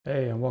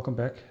Hey, and welcome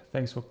back.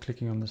 Thanks for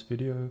clicking on this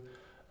video.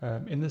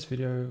 In this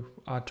video,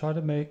 I try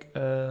to make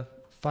a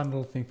fun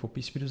little thing for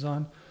PCB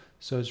design.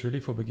 So it's really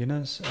for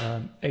beginners,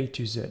 A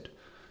to Z.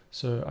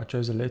 So I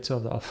chose a letter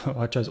of the alphabet.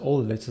 I chose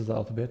all the letters of the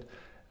alphabet.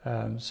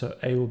 So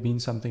A will mean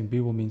something, B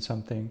will mean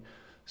something.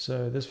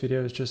 So this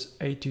video is just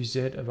A to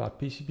Z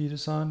about PCB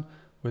design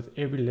with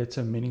every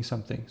letter meaning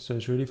something. So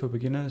it's really for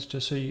beginners,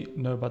 just so you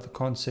know about the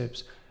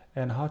concepts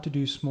and how to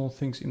do small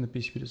things in the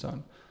PCB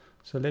design.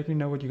 So let me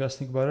know what you guys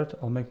think about it.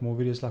 I'll make more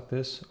videos like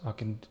this. I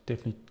can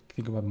definitely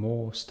think about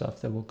more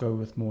stuff that will go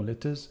with more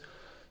letters.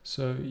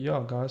 So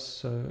yeah, guys,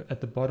 so at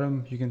the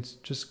bottom, you can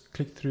just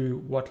click through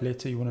what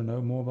letter you want to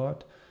know more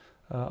about.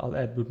 I'll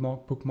add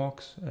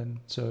bookmarks, and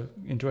so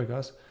enjoy,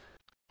 guys.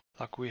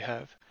 Like we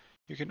have,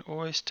 you can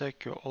always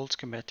take your old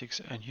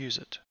schematics and use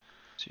it.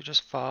 So you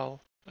just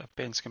file,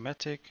 append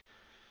schematic,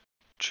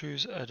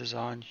 choose a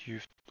design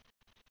you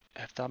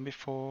have done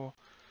before.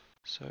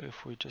 So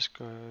if we just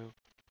go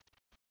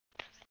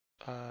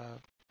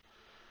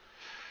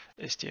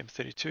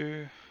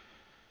STM32,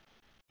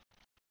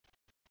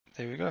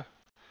 there we go.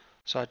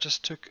 So I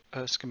just took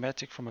a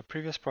schematic from a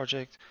previous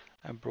project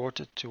and brought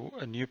it to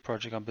a new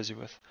project I'm busy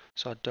with.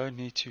 So I don't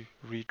need to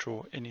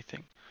redraw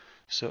anything.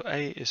 So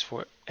A is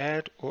for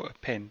add or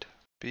append.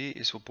 B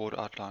is for board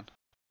outline.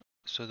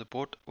 So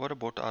what a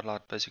board outline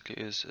basically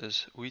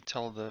is we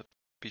tell the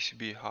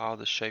PCB how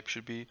the shape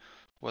should be,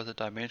 what the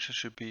dimensions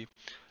should be,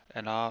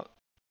 and how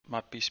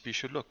my PCB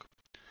should look.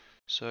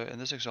 So in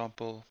this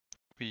example,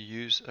 we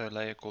use a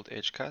layer called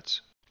edge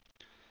cuts,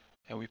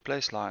 and we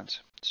place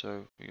lines.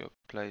 So we go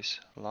place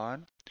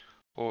line,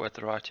 or at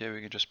the right here, we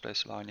can just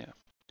place a line here.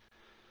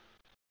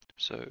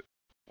 So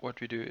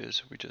what we do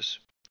is we just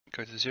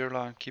go to the zero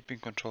line, keep in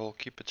control,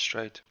 keep it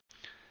straight,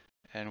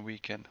 and we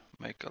can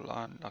make a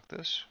line like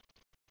this.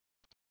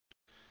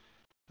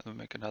 And we'll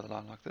make another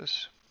line like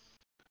this.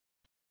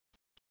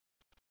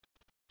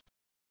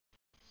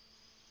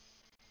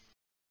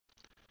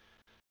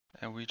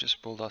 And we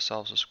just build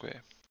ourselves a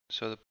square.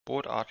 So the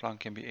board outline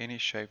can be any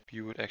shape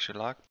you would actually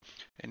like,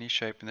 any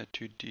shape in the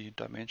 2D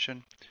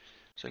dimension.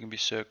 So it can be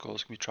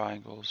circles, it can be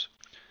triangles.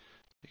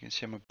 You can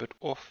see I'm a bit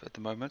off at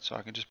the moment, so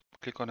I can just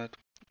click on it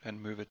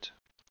and move it.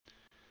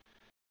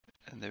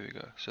 And there we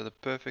go. So the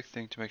perfect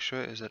thing to make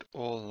sure is that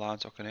all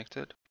lines are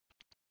connected.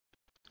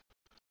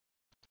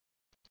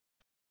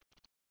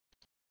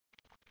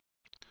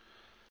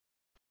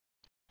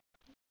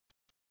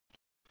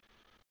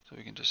 So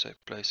we can just say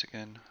place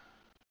again.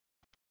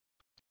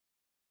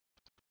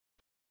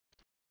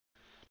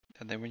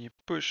 And then when you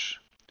push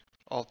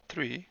Alt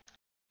 3,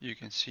 you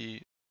can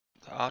see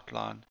the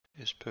outline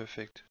is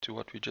perfect to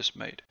what we just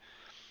made.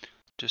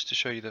 Just to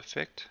show you the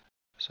effect,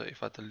 so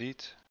if I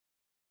delete,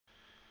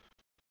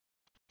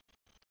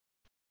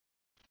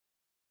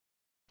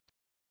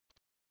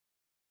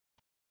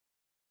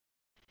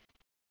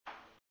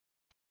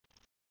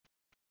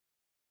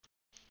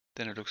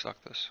 then it looks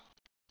like this.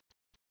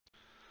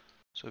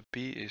 So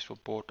B is for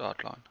board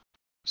outline.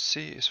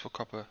 C is for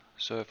copper,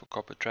 so for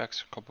copper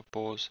tracks, copper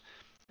cores,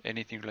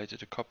 anything related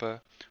to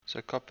copper.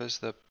 So copper is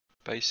the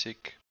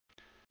basic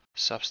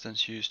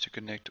substance used to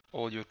connect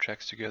all your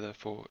tracks together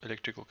for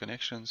electrical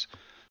connections.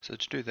 So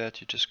to do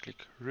that, you just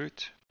click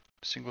root,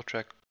 single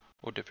track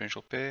or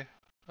differential pair.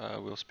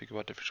 We'll speak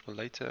about differential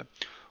later.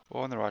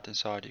 Or on the right hand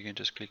side, you can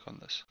just click on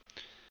this.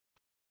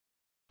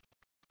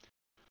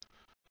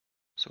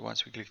 So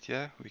once we click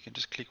here, we can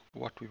just click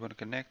what we want to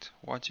connect.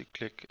 Once you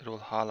click, it will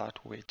highlight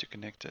where to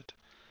connect it,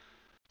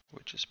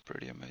 which is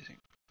pretty amazing.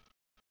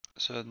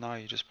 So now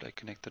you just play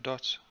connect the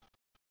dots.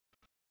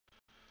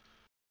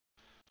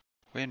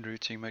 When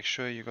routing, make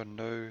sure you got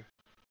no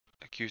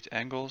acute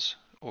angles.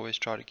 Always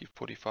try to keep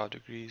 45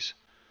 degrees.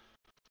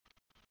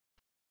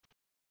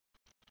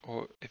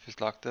 Or if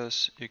it's like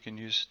this, you can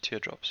use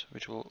teardrops,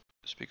 which we'll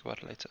speak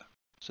about later.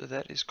 So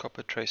that is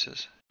copper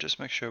traces. Just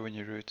make sure when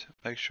you route,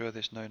 make sure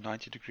there's no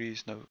 90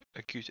 degrees, no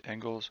acute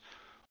angles.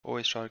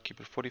 Always try to keep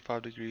it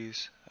 45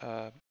 degrees.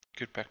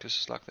 Good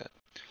practices like that.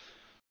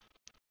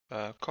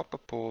 Copper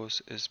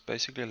pores is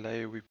basically a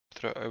layer we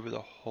throw over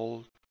the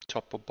whole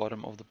top or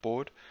bottom of the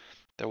board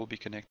that will be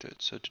connected.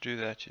 So to do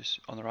that, is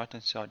on the right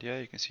hand side here,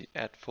 you can see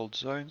add filled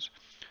zones,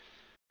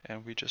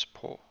 and we just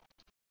pour.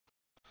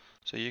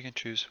 So you can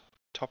choose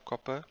top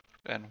copper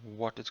and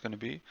what it's going to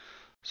be.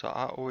 So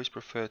I always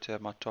prefer to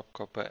have my top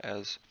copper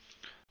as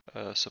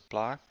a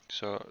supply.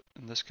 So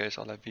in this case,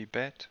 I'll have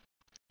VBAT,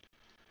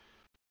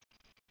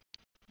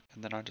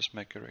 and then I just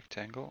make a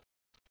rectangle,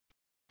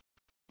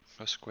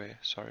 a square,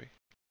 sorry.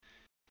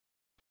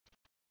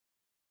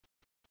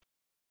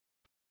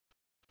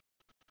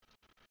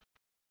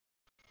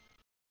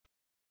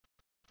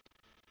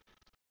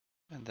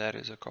 And that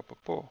is a copper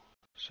pour.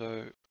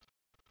 So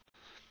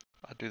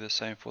I do the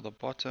same for the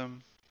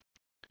bottom,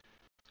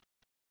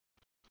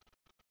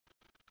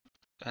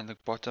 and the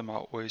bottom I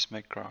always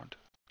make ground.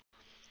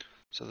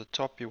 So the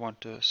top you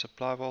want a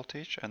supply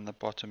voltage, and the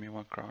bottom you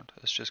want ground.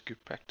 It's just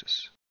good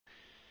practice.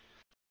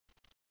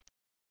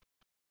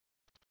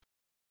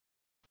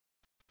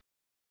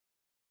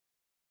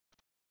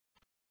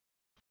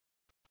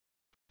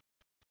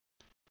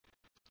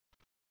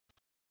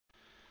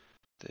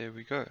 there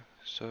we go.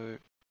 So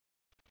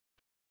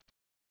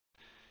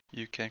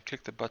you can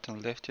click the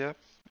button left here,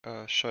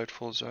 show it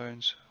full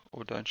zones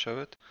or don't show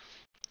it.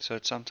 So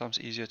it's sometimes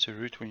easier to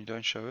route when you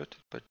don't show it,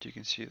 but you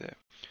can see there.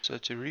 So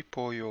to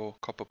re-pour your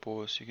copper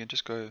pours, you can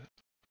just go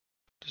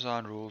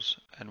design rules,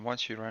 and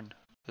once you run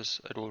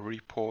this, it will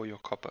re-pour your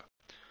copper.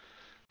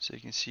 So you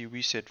can see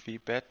we said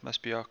VBAT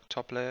must be our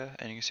top layer,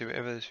 and you can see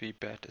wherever there's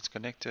VBAT it's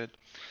connected,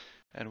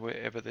 and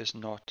wherever there's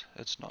not,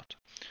 it's not.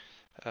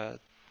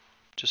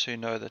 Just so you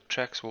know that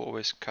Tracks will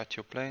always cut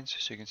your planes,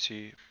 so you can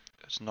see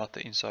it's not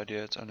the inside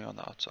here, it's only on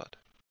the outside.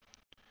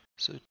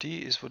 So D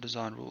is for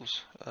design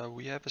rules.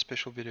 We have a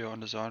special video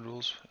on design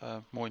rules,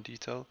 more in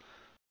detail,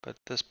 but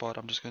this part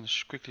I'm just going to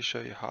quickly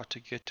show you how to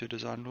get to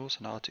design rules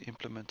and how to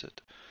implement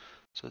it.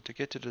 So to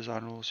get to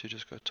design rules, you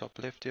just go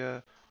top left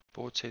here,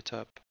 board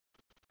setup,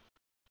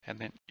 and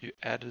then you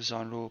add a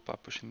design rule by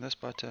pushing this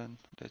button.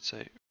 Let's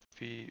say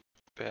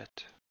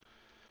VBAT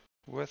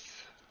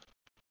width,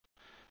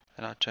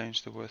 and I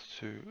change the width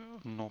to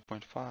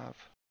 0.5.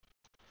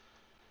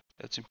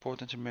 It's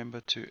important to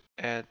remember to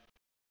add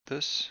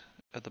this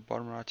at the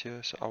bottom right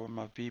here. So I want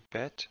my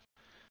VBAT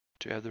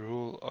to have the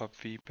rule of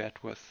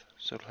VBAT width,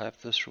 so it'll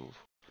have this rule.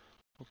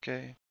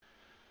 Okay,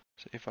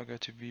 so if I go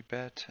to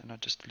VBAT and I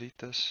just delete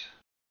this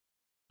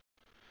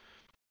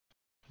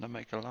and I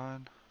make a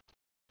line,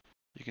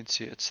 you can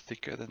see it's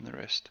thicker than the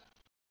rest.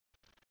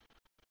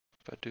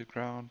 If I do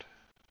ground,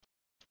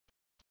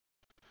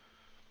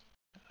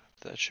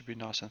 that should be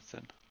nice and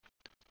thin.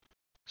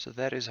 So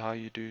that is how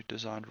you do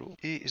design rule.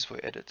 E is for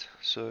edit.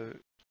 So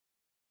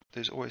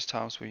there's always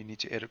times where you need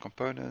to edit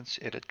components,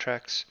 edit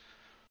tracks.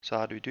 So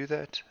how do we do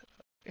that?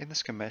 In the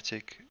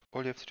schematic,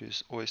 all you have to do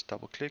is always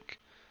double click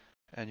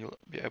and you'll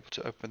be able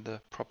to open the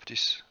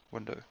properties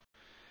window.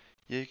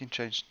 Here you can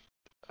change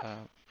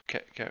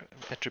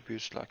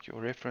attributes like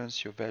your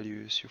reference, your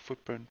values, your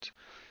footprint,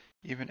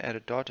 even add a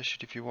data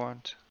sheet if you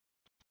want.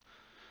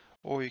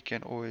 Or you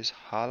can always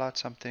highlight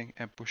something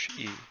and push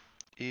E.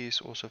 E is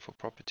also for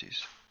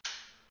properties.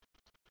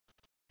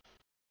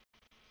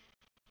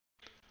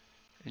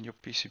 In your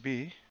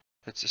PCB,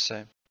 it's the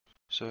same.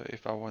 So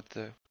if I want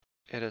to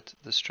edit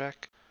this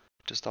track,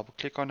 just double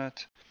click on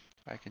it.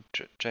 I can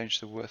change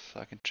the width,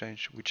 I can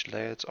change which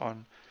layer it's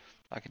on,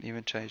 I can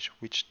even change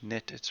which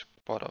net it's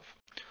part of,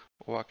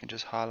 or I can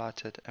just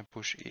highlight it and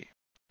push E.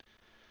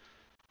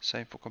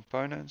 Same for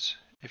components.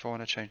 If I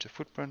want to change the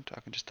footprint, I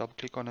can just double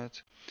click on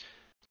it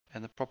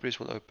and the properties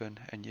will open,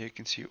 and here you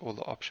can see all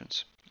the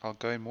options. I'll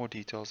go in more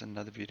details in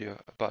another video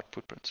about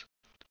footprints.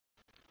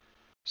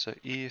 So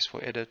E is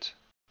for edit,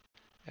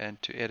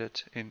 and to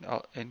edit in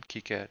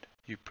KiCad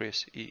you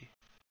press E.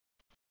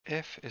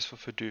 F is for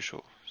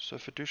fiducial. So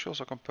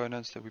fiducials are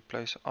components that we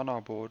place on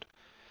our board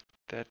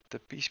that the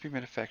PCB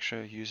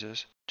manufacturer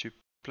uses to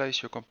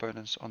place your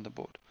components on the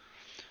board.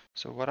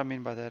 So what I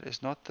mean by that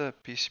is not the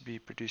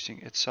PCB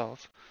producing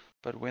itself,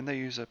 but when they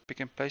use a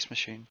pick and place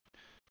machine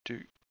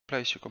to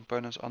place your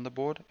components on the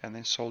board and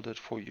then solder it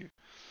for you.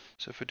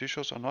 So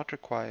fiducials are not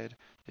required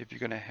if you're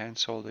going to hand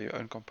solder your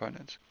own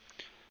components.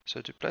 So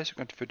to place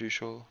a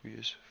fiducial, we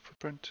use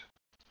footprint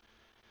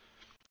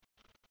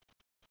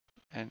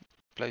and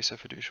place a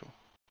fiducial.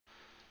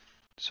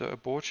 So a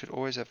board should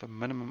always have a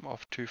minimum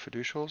of 2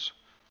 fiducials,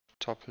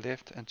 top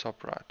left and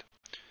top right.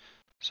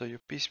 So your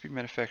PCB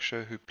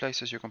manufacturer who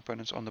places your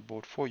components on the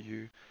board for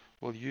you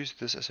will use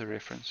this as a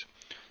reference.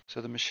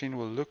 So the machine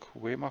will look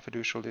where my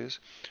fiducial is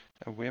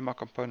and where my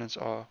components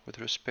are with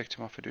respect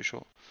to my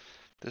fiducial.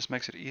 This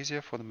makes it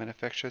easier for the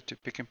manufacturer to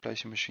pick and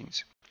place your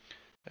machines.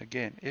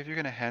 Again, if you're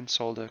going to hand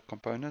solder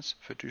components,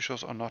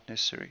 fiducials are not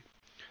necessary.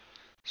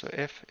 So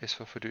F is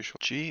for fiducial.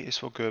 G is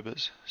for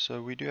Gerbers.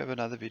 So we do have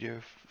another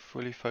video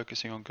fully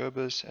focusing on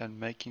Gerbers and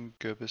making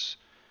Gerbers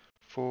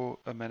for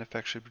a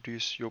manufacturer to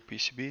produce your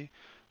PCB.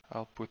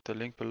 I'll put the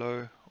link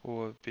below,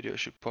 or a video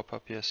should pop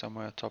up here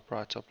somewhere, top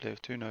right, top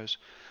left, who knows.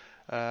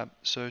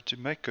 So to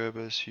make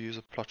Gerbers, you use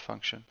a plot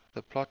function.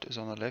 The plot is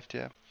on the left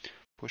here,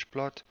 push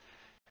plot,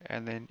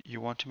 and then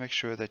you want to make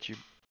sure that you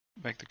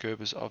make the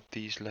Gerbers of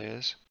these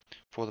layers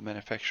for the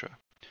manufacturer.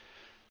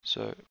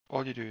 So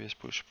all you do is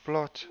push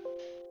plot.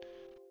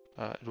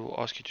 It will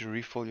ask you to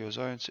refill your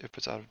zones if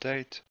it's out of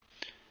date,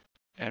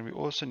 and we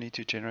also need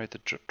to generate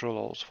the drill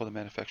holes for the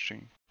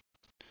manufacturing.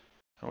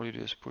 And all you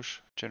do is push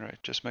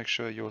generate. Just make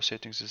sure your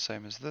settings are the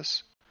same as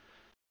this.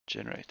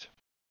 Generate.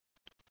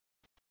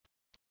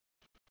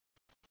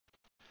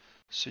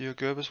 So your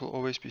Gerbers will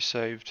always be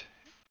saved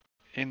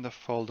in the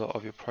folder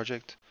of your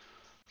project.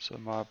 So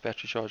my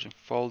battery charging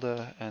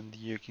folder, and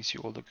here you can see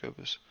all the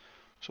Gerbers.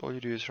 So all you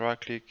do is right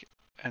click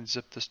and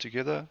zip this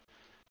together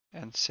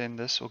and send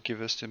this or give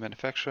this to the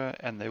manufacturer,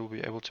 and they will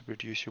be able to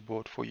produce your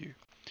board for you.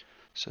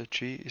 So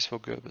G is for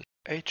Gerbers.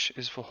 H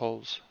is for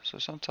holes. So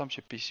sometimes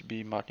your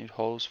PCB might need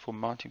holes for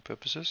mounting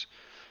purposes.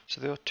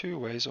 So there are 2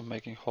 ways of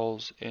making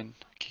holes in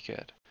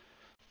KiCad.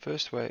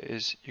 First way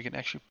is you can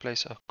actually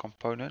place a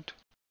component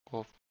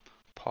or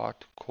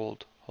part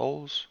called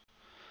holes.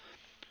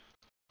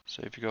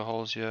 So if you go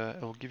holes here,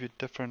 it will give you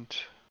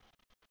different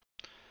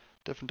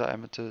different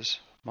diameters,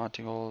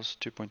 mounting holes,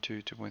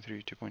 2.2,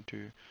 2.3,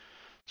 2.2.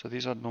 So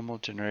these are normal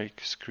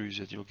generic screws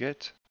that you'll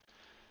get.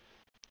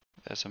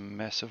 That's a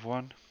massive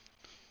one.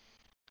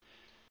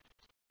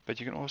 But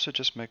you can also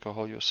just make a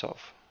hole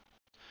yourself.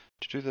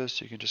 To do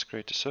this, you can just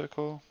create a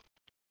circle.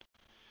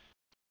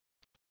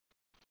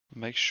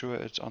 Make sure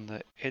it's on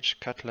the edge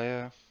cut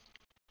layer.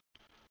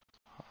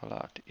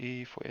 Highlight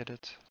E for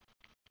edit.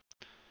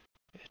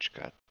 Edge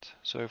cut.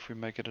 So if we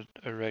make it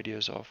a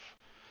radius of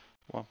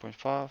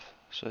 1.5,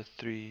 so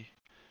 3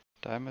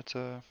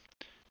 diameter,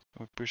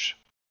 we push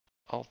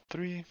Alt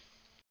 3.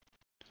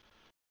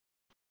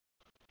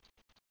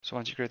 So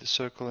once you create the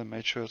circle and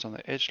make sure it's on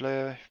the edge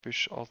layer,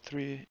 push Alt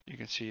 3, you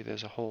can see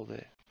there's a hole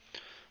there.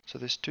 So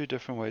there's two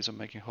different ways of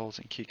making holes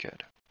in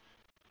KiCad.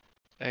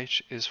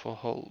 H is for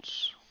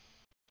holes.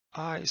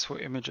 I is for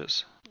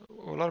images.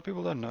 What a lot of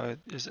people don't know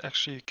is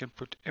actually you can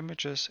put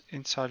images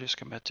inside your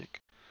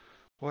schematic.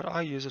 What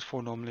I use it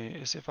for normally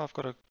is if I've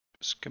got a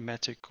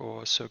schematic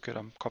or a circuit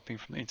I'm copying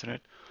from the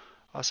internet,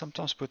 I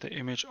sometimes put the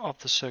image of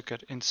the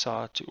circuit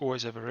inside to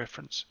always have a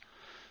reference.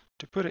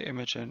 To put an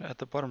image in, at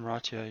the bottom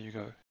right here you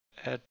go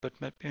add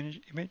bitmap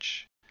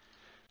image,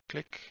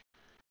 click,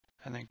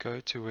 and then go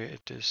to where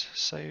it is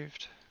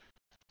saved.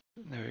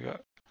 There we go.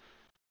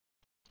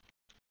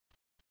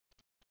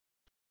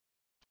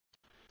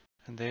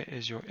 And there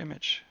is your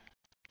image.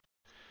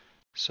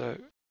 So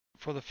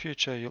for the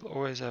future you'll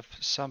always have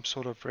some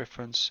sort of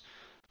reference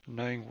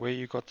knowing where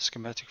you got the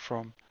schematic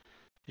from.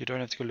 You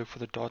don't have to go look for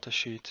the data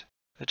sheet.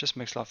 It just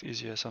makes life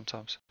easier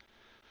sometimes.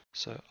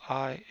 So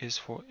I is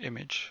for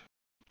image.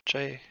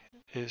 J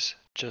is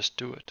just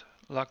do it.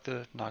 Like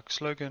the Nike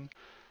slogan,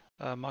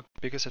 my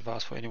biggest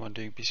advice for anyone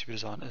doing PCB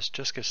design is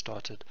just get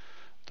started.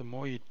 The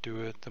more you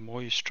do it, the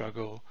more you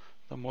struggle,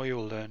 the more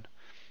you'll learn.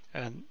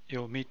 And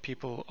you'll meet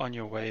people on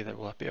your way that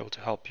will be able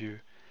to help you.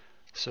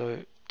 So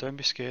don't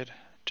be scared.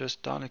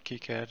 Just download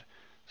KiCad,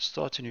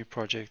 start a new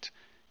project,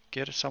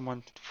 get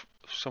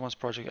someone's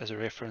project as a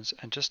reference,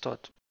 and just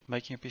start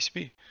making a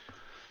PCB.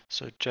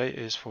 So J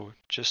is for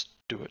just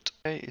do it.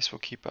 K is for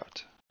keep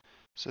out.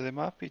 So there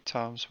might be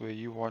times where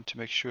you want to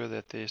make sure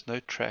that there's no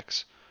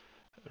tracks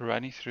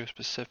running through a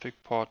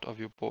specific part of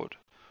your board.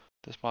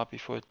 This might be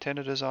for a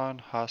tender design,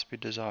 high-speed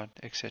design,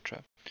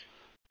 etc.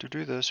 To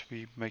do this,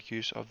 we make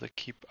use of the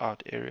keep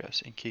out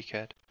areas in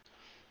KiCad.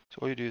 So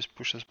all you do is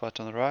push this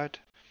button on the right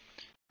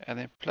and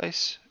then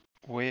place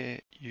where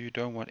you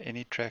don't want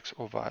any tracks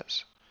or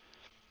wires.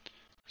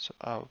 So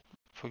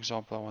for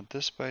example, I want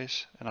this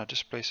space and I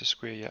just place a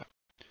square here.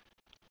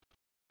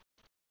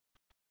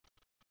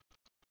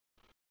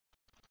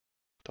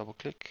 Double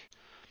click,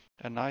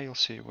 and now you'll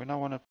see when I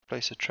want to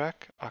place a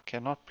track, I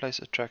cannot place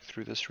a track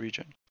through this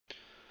region.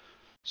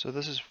 So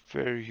this is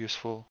very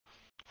useful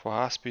for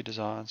high-speed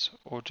designs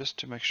or just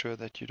to make sure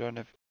that you don't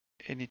have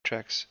any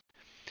tracks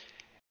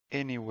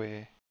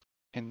anywhere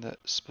in the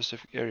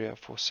specific area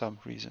for some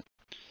reason.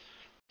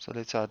 So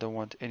let's say I don't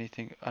want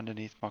anything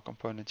underneath my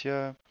component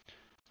here.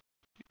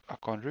 I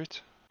can't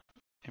route,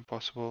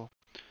 impossible.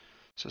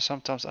 So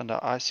sometimes under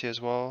IC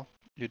as well,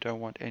 you don't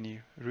want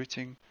any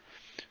routing.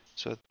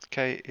 So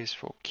K is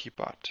for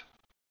keep out.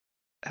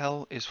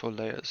 L is for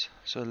layers.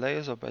 So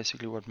layers are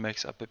basically what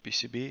makes up a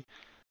PCB.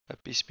 A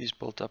PCB is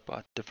built up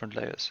by different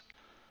layers.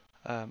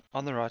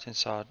 On the right hand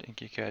side in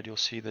KiCad you'll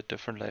see the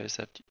different layers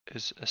that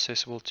is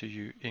accessible to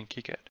you in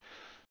KiCad.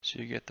 So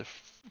you get the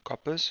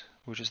coppers,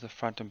 which is the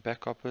front and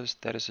back coppers.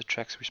 That is the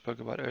tracks we spoke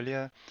about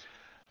earlier.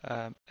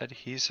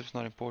 Adhesive is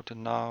not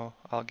important now.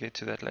 I'll get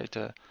to that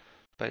later.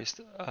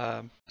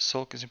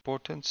 Silk is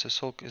important. So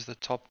silk is the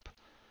top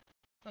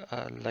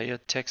layer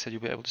text that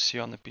you'll be able to see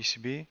on the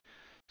PCB.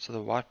 So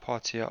the white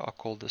parts here are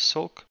called the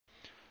silk.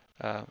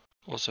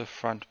 Also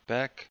front,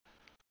 back.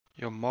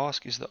 Your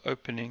mask is the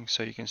opening,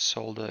 so you can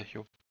solder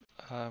your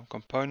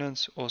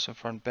components. Also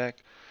front,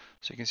 back.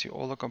 So you can see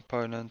all the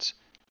components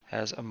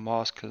has a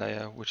mask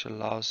layer which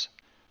allows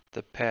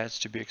the pads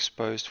to be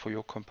exposed for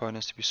your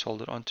components to be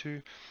soldered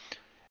onto.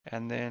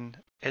 And then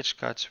edge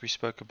cuts we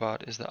spoke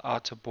about is the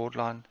outer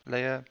borderline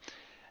layer,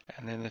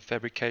 and then the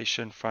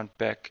fabrication front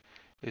back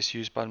is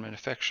used by the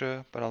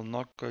manufacturer, but I'll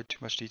not go too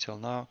much detail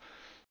now.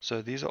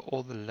 So these are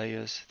all the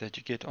layers that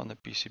you get on the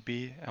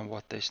PCB and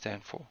what they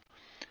stand for.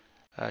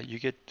 You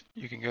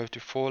can go to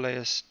 4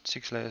 layers,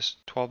 6 layers,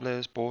 12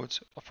 layers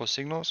boards for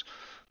signals.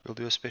 We'll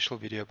do a special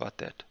video about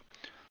that.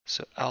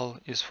 So L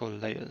is for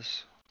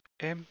layers.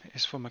 M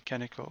is for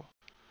mechanical.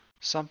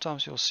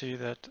 Sometimes you'll see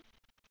that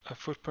a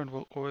footprint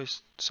will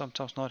always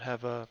sometimes not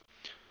have a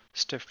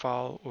step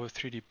file or a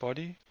 3D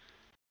body.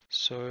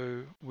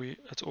 So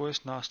it's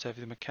always nice to have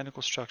the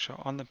mechanical structure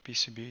on the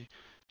PCB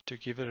to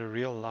give it a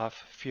real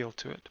life feel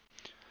to it.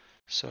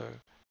 So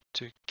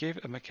to give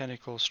a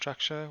mechanical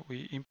structure,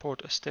 we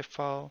import a step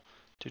file.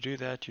 To do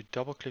that, you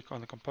double click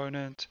on the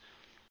component,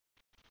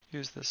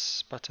 use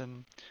this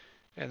button,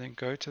 and then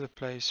go to the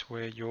place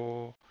where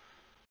your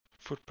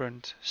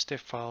footprint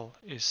step file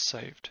is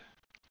saved.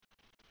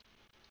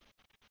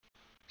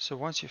 So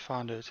once you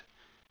found it,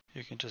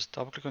 you can just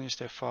double click on your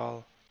step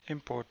file,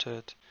 import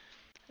it,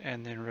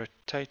 and then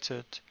rotate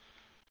it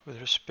with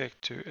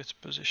respect to its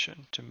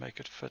position to make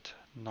it fit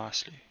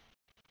nicely.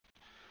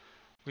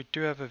 We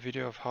do have a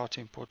video of how to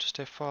import a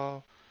step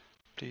file.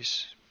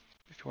 Please,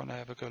 if you want to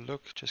have a go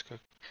look, just go.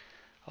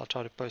 I'll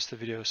try to post the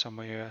video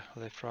somewhere here,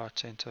 left, right,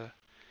 center,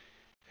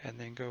 and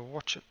then go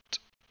watch it.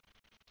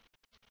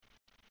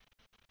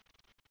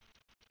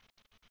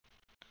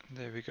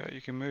 There we go.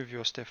 You can move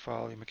your step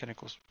file, your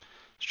mechanical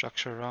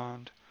structure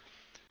around,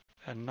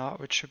 and now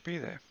it should be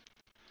there.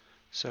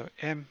 So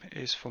M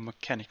is for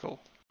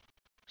mechanical.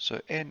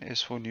 So N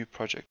is for new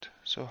project.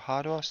 So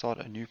how do I start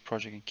a new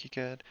project in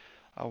KiCad?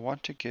 I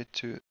want to get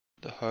to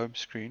the home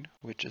screen,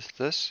 which is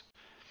this,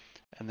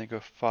 and then go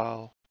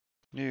File,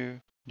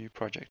 New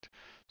Project.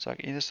 So I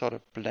can either start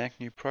a blank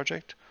new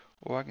project,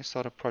 or I can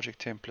start a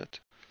project template.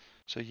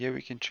 So here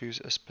we can choose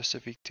a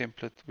specific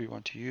template we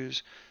want to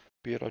use,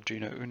 be it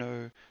Arduino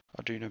Uno,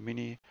 Arduino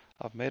Mini.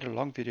 I've made a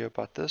long video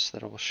about this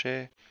that I will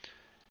share.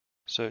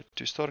 So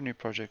to start a new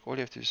project, all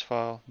you have to do is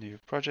File, New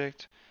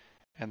Project,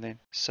 and then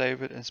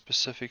save it in a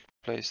specific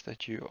place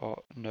that you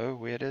know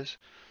where it is,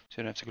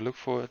 so you don't have to look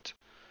for it.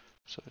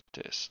 So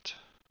test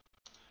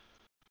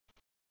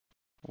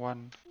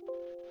 1,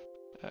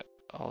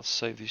 I'll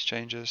save these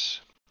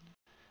changes,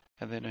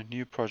 and then a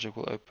new project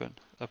will open.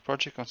 A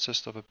project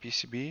consists of a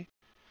PCB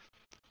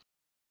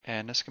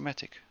and a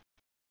schematic.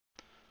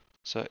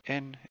 So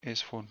N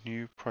is for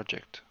new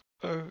project.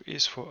 O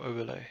is for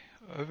overlay.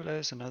 Overlay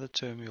is another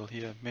term you'll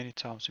hear many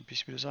times in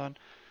PCB design.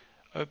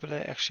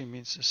 Overlay actually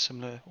means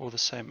similar or the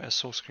same as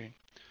source screen.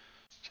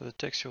 So the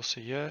text you'll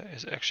see here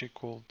is actually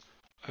called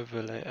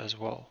overlay as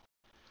well.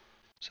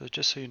 So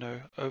just so you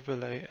know,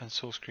 overlay and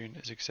source screen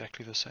is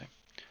exactly the same.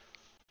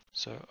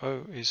 So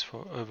O is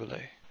for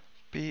overlay.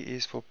 P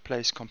is for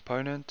place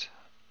component.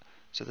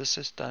 So this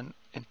is done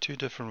in two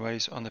different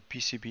ways on the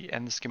PCB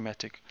and the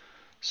schematic.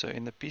 So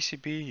in the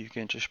PCB you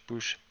can just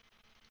push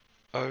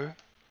O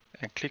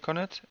and click on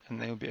it, and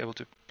then you'll be able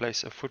to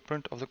place a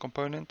footprint of the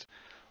component,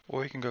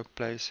 or you can go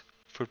place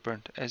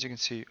footprint. As you can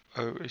see,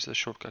 O is the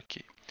shortcut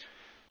key.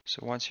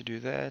 So once you do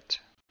that,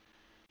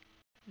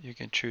 you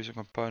can choose a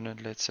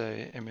component, let's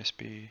say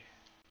MSB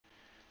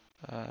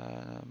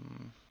at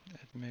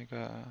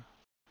Mega.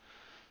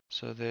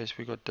 So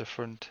we got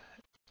different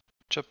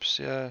chips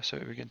here, so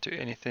we can do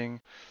anything.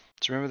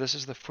 So remember, this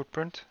is the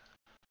footprint,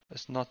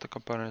 it's not the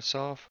component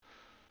itself.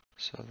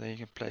 So then you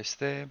can place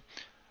there.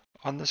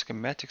 On the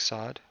schematic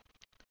side,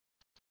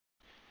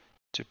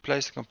 to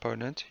place the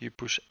component, you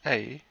push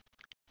A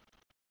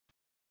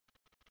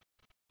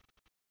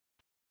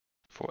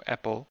for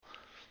Apple,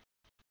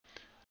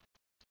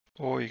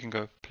 or you can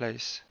go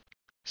place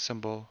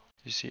symbol,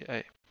 you see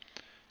A.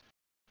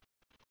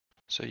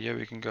 So here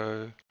we can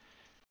go,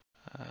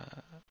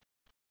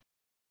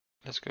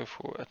 let's go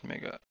for at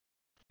Mega.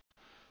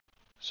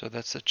 So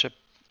that's the chip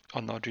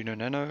on the Arduino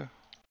Nano.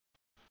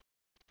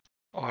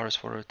 R is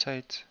for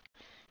rotate,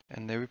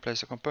 and there we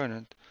place a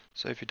component.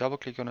 So if you double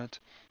click on it,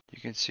 you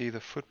can see the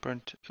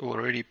footprint will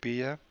already be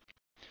here.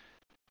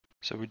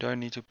 So we don't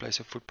need to place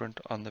a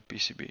footprint on the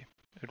PCB.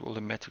 It will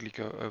automatically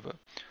go over.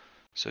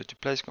 So to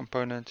place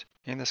component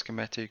in the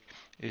schematic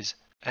is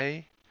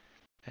A,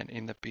 and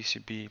in the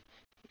PCB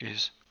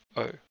is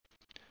O.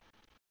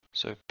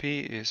 So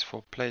P is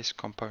for place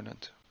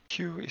component.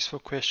 Q is for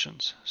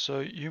questions. So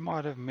you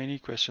might have many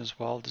questions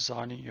while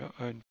designing your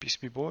own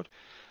PCB board.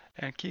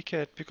 And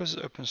KiCad, because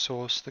it's open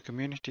source, the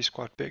community is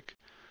quite big.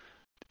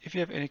 If you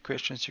have any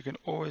questions, you can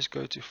always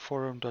go to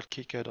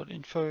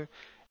forum.kicad.info,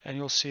 and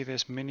you'll see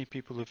there's many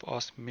people who've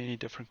asked many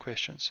different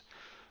questions.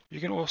 You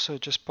can also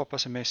just pop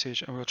us a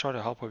message and we'll try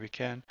to help where we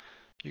can.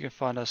 You can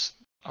find us,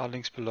 our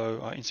links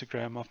below, our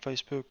Instagram, our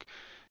Facebook,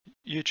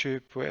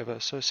 YouTube, wherever.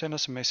 So send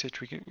us a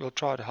message. We'll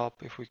try to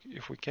help if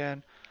we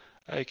can.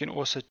 You can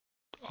also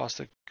ask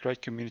the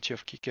great community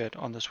of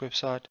KiCad on this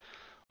website.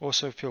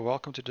 Also feel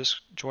welcome to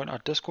join our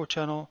Discord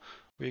channel,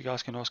 where you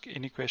guys can ask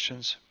any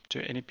questions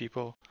to any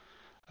people.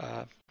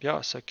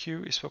 So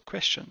Q is for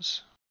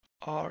questions.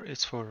 R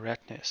is for rat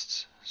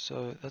nests.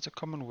 So that's a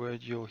common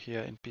word you'll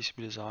hear in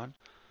PCB design.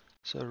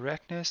 So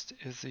rat nest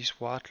is these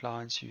white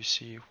lines you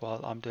see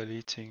while I'm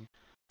deleting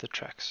the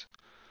tracks.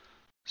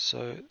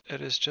 So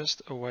it is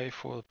just a way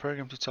for the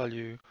program to tell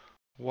you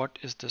what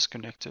is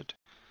disconnected.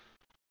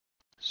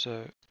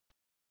 So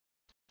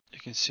you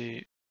can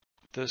see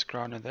this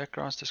ground and that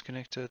ground is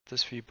disconnected,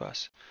 this V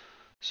bus.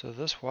 So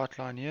this white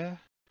line here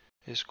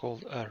is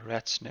called a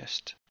rat's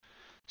nest.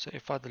 So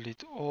if I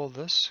delete all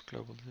this,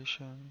 global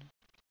deletion,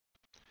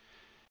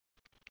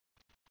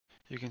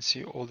 you can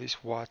see all these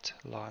white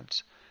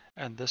lines,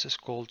 and this is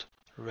called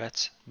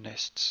rat's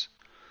nests.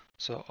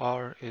 So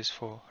R is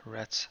for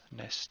rat's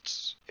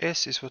nests.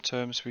 S is for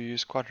terms we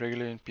use quite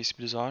regularly in PCB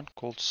design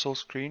called silk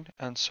screen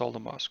and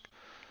Soldermask.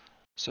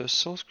 So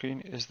silk screen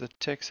is the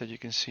text that you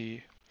can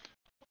see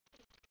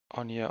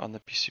on here on the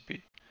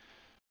PCB.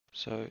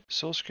 So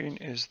silk screen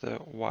is the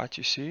white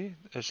you see.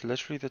 It's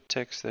literally the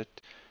text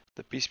that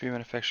the PCB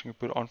manufacturer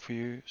can put on for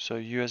you, so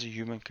you as a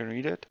human can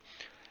read it.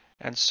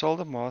 And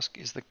Soldermask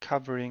is the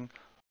covering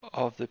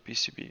of the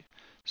PCB.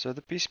 So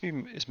the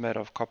PCB is made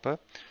of copper.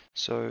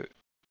 So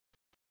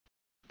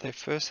they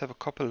first have a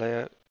copper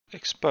layer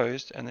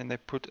exposed and then they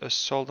put a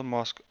solder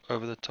mask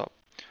over the top.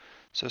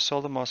 So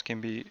solder mask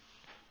can be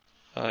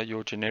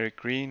your generic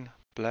green,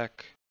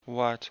 black,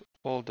 white,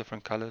 all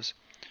different colors.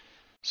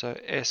 So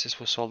S is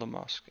for solder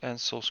mask and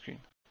silk screen.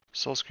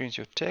 Silk screen is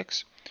your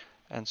text,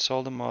 and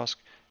solder mask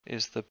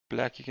is the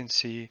black you can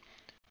see,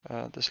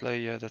 this layer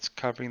here that's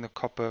covering the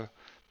copper,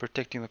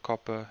 protecting the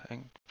copper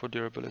and for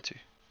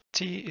durability.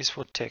 T is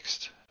for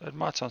text. It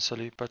might sound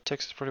silly, but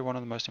text is probably one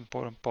of the most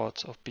important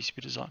parts of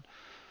PCB design.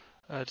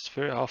 It's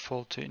very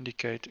helpful to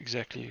indicate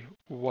exactly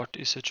what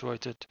is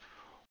situated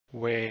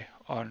where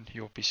on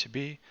your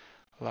PCB.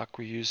 Like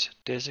we use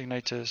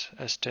designators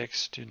as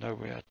text to know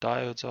where our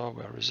diodes are,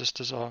 where our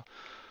resistors are.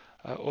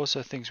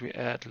 Also things we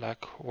add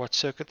like what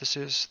circuit this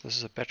is. This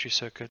is a battery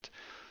circuit.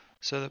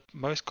 So the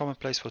most common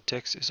place for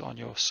text is on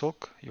your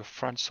silk, your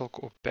front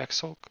silk or back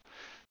silk.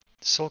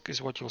 Silk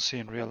is what you'll see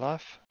in real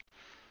life.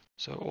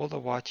 So all the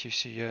white you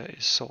see here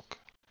is silk.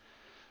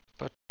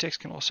 But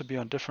text can also be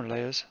on different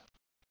layers.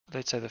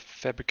 Let's say the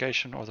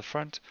fabrication or the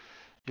front.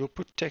 You'll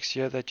put text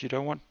here that you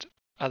don't want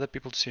other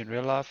people to see in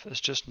real life.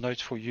 It's just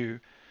notes for you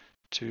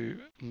to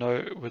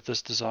know with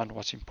this design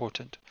what's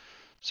important.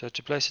 So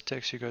to place a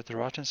text, you go to the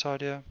right hand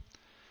side here,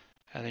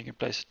 and then you can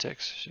place a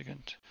text. So you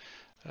can,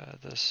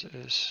 this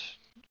is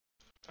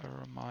a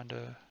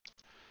reminder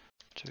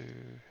to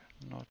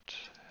not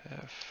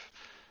have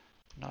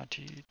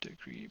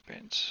 90-degree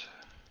bends.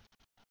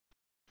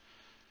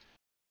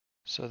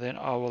 So then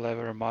I will have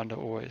a reminder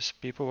always.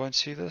 People won't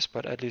see this,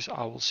 but at least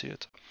I will see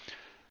it.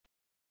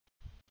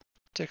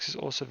 Text is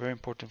also very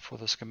important for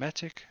the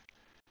schematic.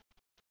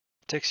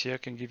 Text here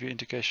can give you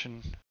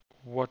indication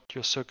what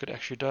your circuit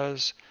actually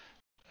does,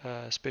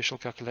 special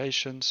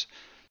calculations.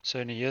 So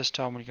in a year's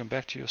time when you come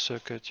back to your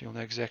circuit, you'll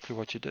know exactly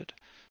what you did.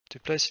 To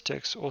place the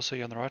text, also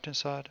here on the right hand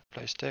side,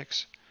 place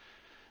text.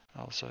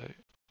 Also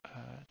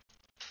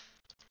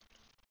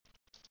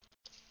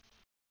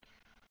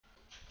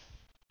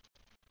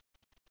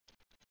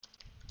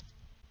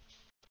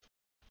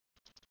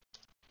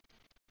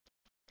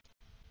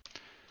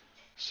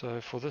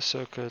so for this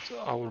circuit,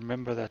 I'll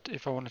remember that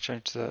if I want to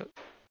change the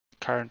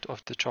current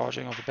of the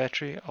charging of the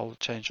battery, I'll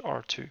change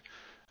R2,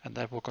 and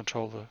that will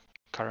control the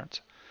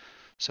current.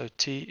 So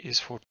T is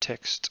for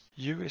text.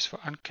 U is for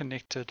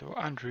unconnected or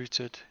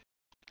unrouted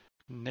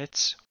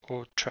nets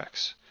or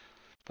tracks.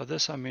 By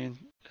this I mean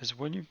is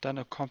when you've done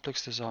a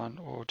complex design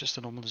or just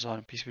a normal design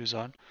in PCB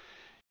design,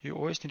 you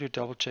always need to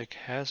double check,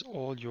 has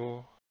all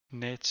your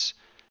nets,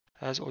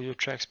 has all your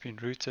tracks been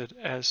routed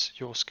as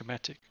your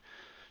schematic.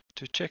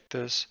 To check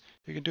this,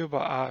 you can do it by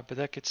eye, but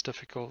that gets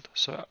difficult.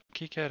 So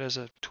KiCad has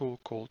a tool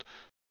called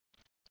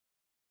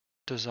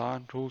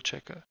Design Rule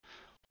Checker.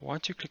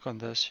 Once you click on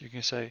this, you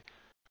can say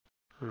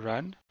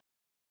Run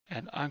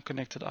and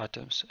Unconnected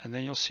Items, and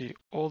then you'll see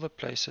all the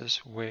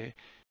places where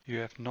you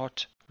have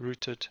not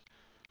routed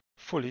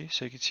fully.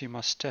 So you can see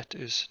my stat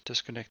is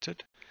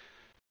disconnected.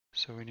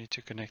 So we need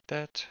to connect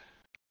that.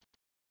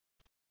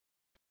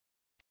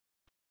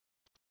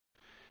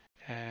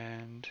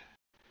 And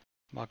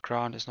my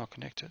ground is not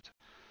connected.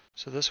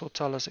 So this will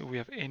tell us if we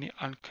have any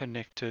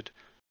unconnected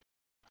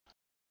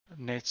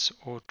nets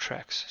or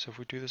tracks. So if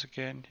we do this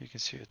again, you can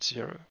see it's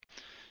 0.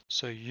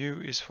 So U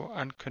is for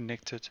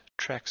unconnected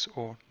tracks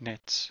or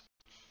nets.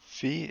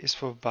 V is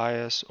for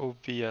bias or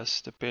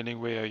vias, depending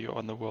where you're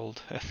on the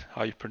world and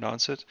how you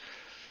pronounce it.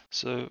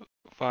 So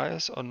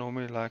vias are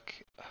normally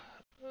like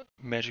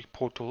magic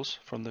portals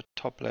from the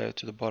top layer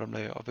to the bottom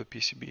layer of a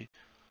PCB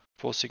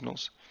for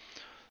signals.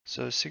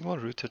 So a signal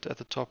routed at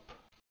the top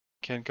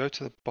can go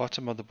to the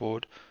bottom of the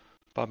board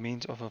by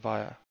means of a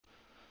via.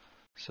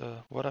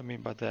 So what I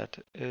mean by that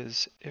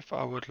is if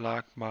I would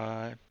like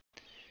my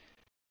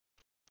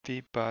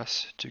V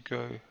bus to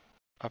go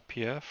up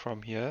here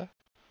from here,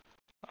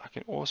 I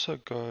can also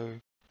go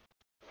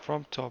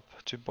from top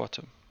to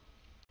bottom.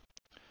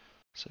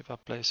 So if I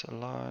place a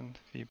line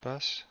V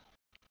bus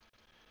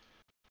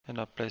and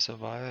I place a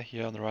via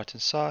here on the right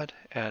hand side,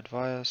 add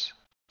vias,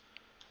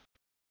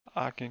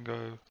 I can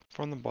go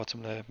from the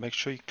bottom layer. Make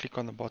sure you click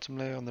on the bottom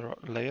layer on the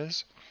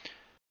layers.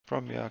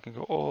 From here I can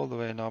go all the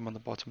way, now I'm on the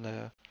bottom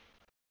layer,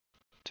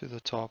 to the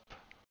top,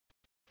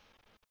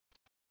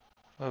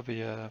 over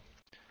here,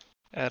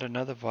 add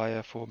another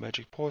via for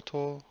magic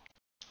portal,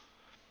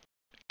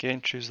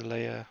 again choose the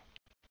layer,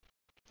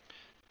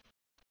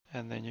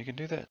 and then you can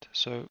do that.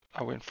 So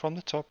I went from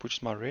the top, which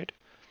is my red,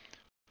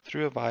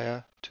 through a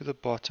via to the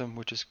bottom,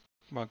 which is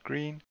my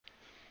green,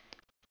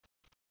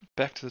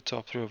 back to the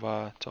top through a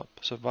via top.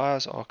 So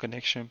vias are a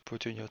connection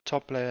between your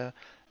top layer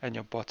and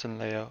your bottom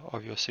layer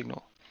of your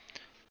signal.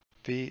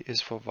 V is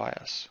for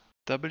vias.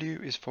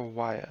 W is for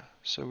wire.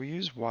 So we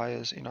use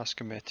wires in our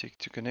schematic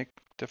to connect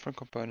different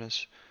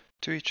components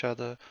to each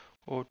other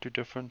or to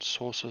different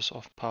sources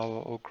of power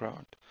or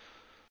ground.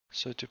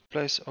 So to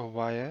place a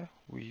wire,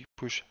 we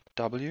push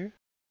W,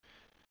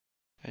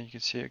 and you can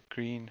see a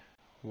green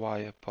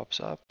wire pops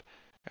up,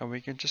 and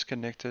we can just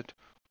connect it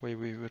where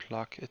we would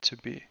like it to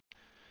be.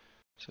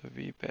 So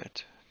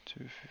VBAT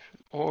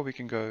or we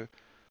can go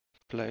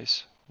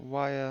place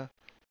wire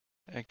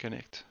and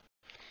connect.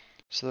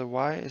 So the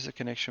Y is a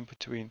connection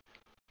between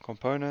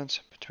components,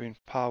 between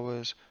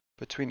powers,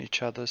 between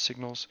each other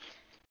signals.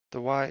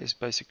 The Y is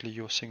basically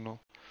your signal.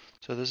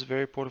 So this is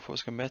very important for a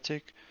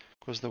schematic,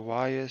 because the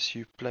wires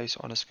you place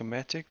on a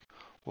schematic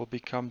will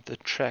become the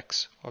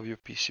tracks of your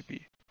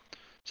PCB.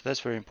 So that's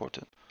very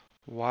important.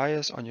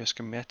 Wires on your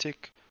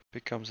schematic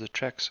becomes the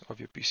tracks of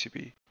your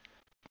PCB.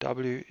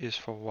 W is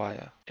for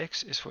wire.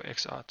 X is for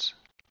X out.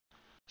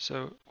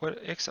 So what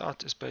X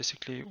out is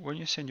basically when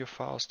you send your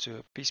files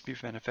to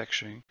PCB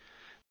manufacturing,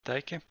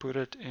 they can put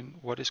it in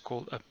what is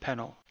called a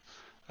panel.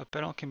 A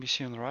panel can be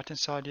seen on the right hand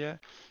side here.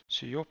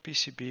 So your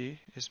PCB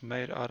is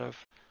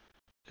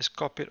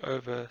copied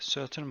over a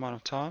certain amount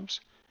of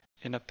times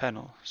in a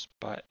panel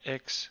by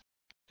X,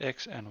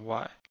 X and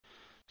Y.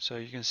 So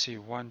you can see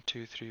 1,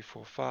 2, 3,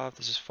 4, 5.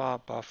 This is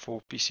 5 by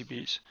 4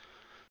 PCBs.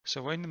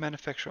 So when the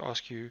manufacturer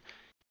asks you,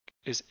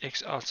 is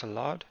X out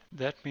allowed?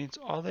 That means,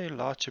 are they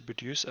allowed to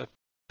produce a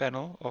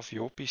panel of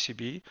your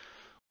PCB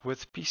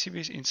with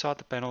PCBs inside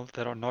the panel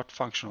that are not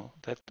functional,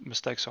 that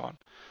mistakes are on?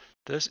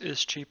 This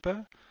is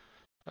cheaper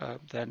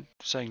than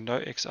saying no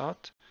X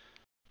out.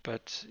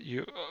 But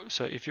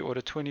so if you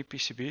order 20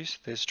 PCBs,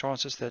 there's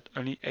chances that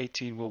only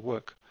 18 will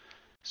work.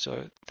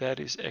 So that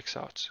is X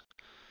out.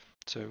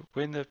 So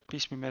when the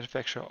PCB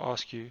manufacturer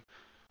asks you,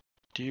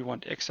 do you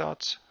want X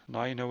outs?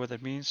 Now you know what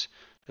that means.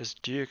 Is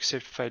do you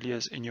accept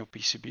failures in your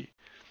PCB?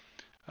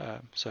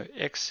 So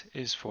X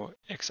is for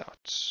X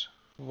outs.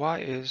 Y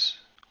is,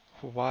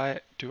 why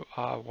do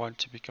I want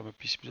to become a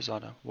PCB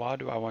designer? Why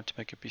do I want to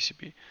make a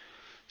PCB?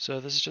 So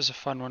this is just a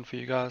fun one for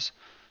you guys.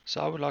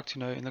 So I would like to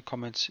know in the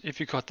comments, if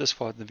you got this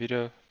far in the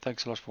video,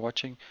 thanks a lot for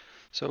watching.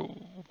 So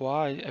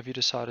why have you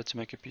decided to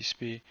make a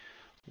PCB?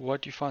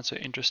 What do you find so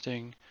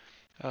interesting?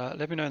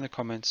 Let me know in the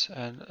comments,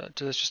 and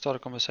let's just start a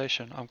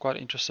conversation. I'm quite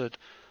interested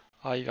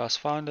how you guys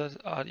found it,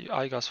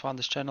 how you guys found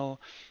this channel,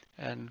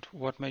 and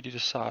what made you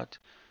decide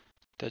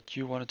that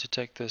you wanted to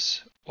take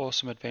this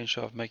awesome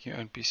adventure of making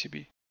your own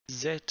PCB.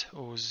 Z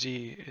or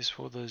Z is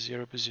for the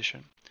zero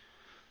position.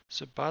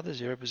 So by the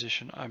zero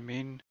position, I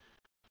mean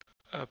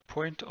a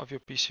point of your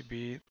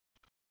PCB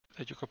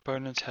that your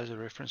components has a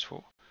reference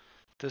for.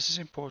 This is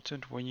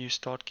important when you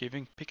start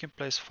giving pick and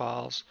place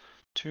files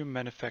to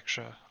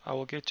manufacturer. I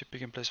will get to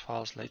pick and place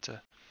files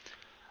later.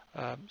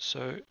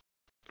 So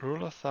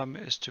rule of thumb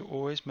is to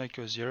always make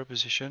your zero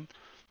position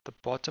the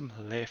bottom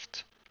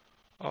left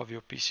of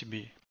your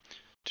PCB.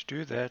 To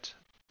do that,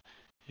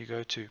 you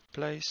go to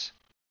place,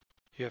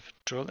 you have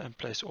drill and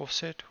place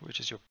offset, which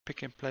is your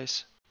pick and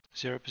place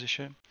zero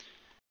position.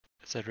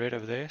 It's that red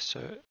over there, so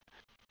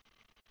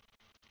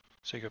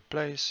you go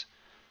place,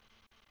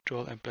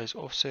 drill and place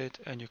offset,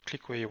 and you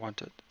click where you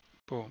want it.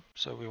 Boom,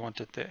 so we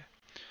want it there.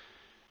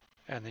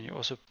 And then you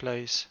also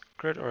place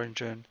grid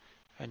origin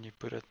and you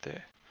put it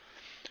there.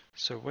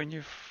 So when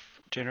you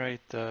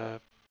generate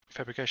the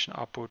fabrication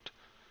output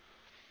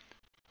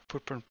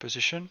footprint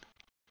position,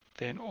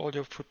 then all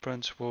your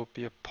footprints will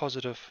be a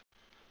positive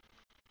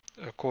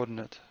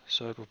coordinate.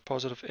 So it will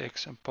positive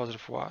X and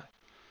positive Y.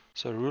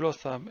 So rule of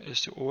thumb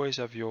is to always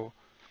have your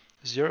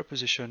zero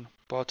position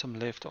bottom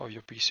left of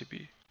your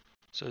PCB.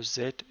 So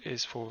Z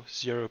is for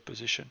zero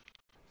position.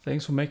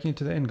 Thanks for making it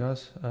to the end,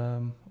 guys,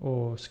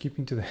 or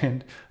skipping to the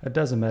end. It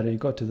doesn't matter, you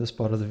got to this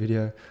part of the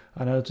video.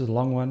 I know it's a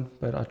long one,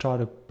 but I try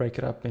to break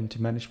it up into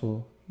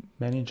manageable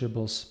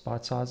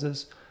bite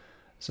sizes.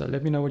 So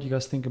let me know what you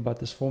guys think about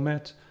this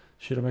format.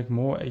 Should I make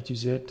more A to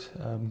Z,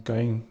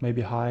 going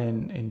maybe high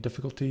in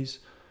difficulties,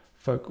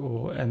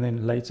 and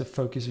then later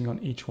focusing on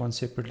each one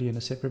separately in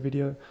a separate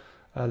video?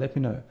 Let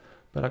me know.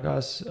 But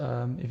guys,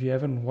 if you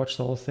haven't watched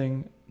the whole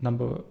thing,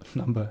 number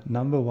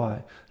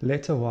Y,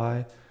 letter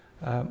Y.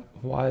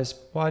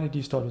 Why did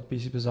you start with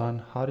PCB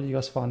design? How did you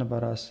guys find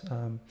about us?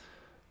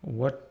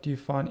 What do you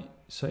find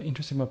so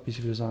interesting about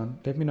PCB design?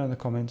 Let me know in the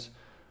comments.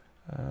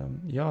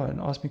 Yeah,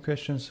 and ask me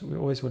questions. We're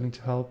always willing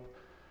to help.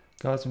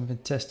 Guys, have a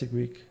fantastic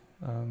week.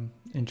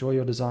 Enjoy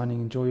your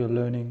designing, enjoy your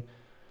learning.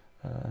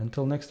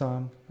 Until next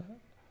time,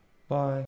 bye.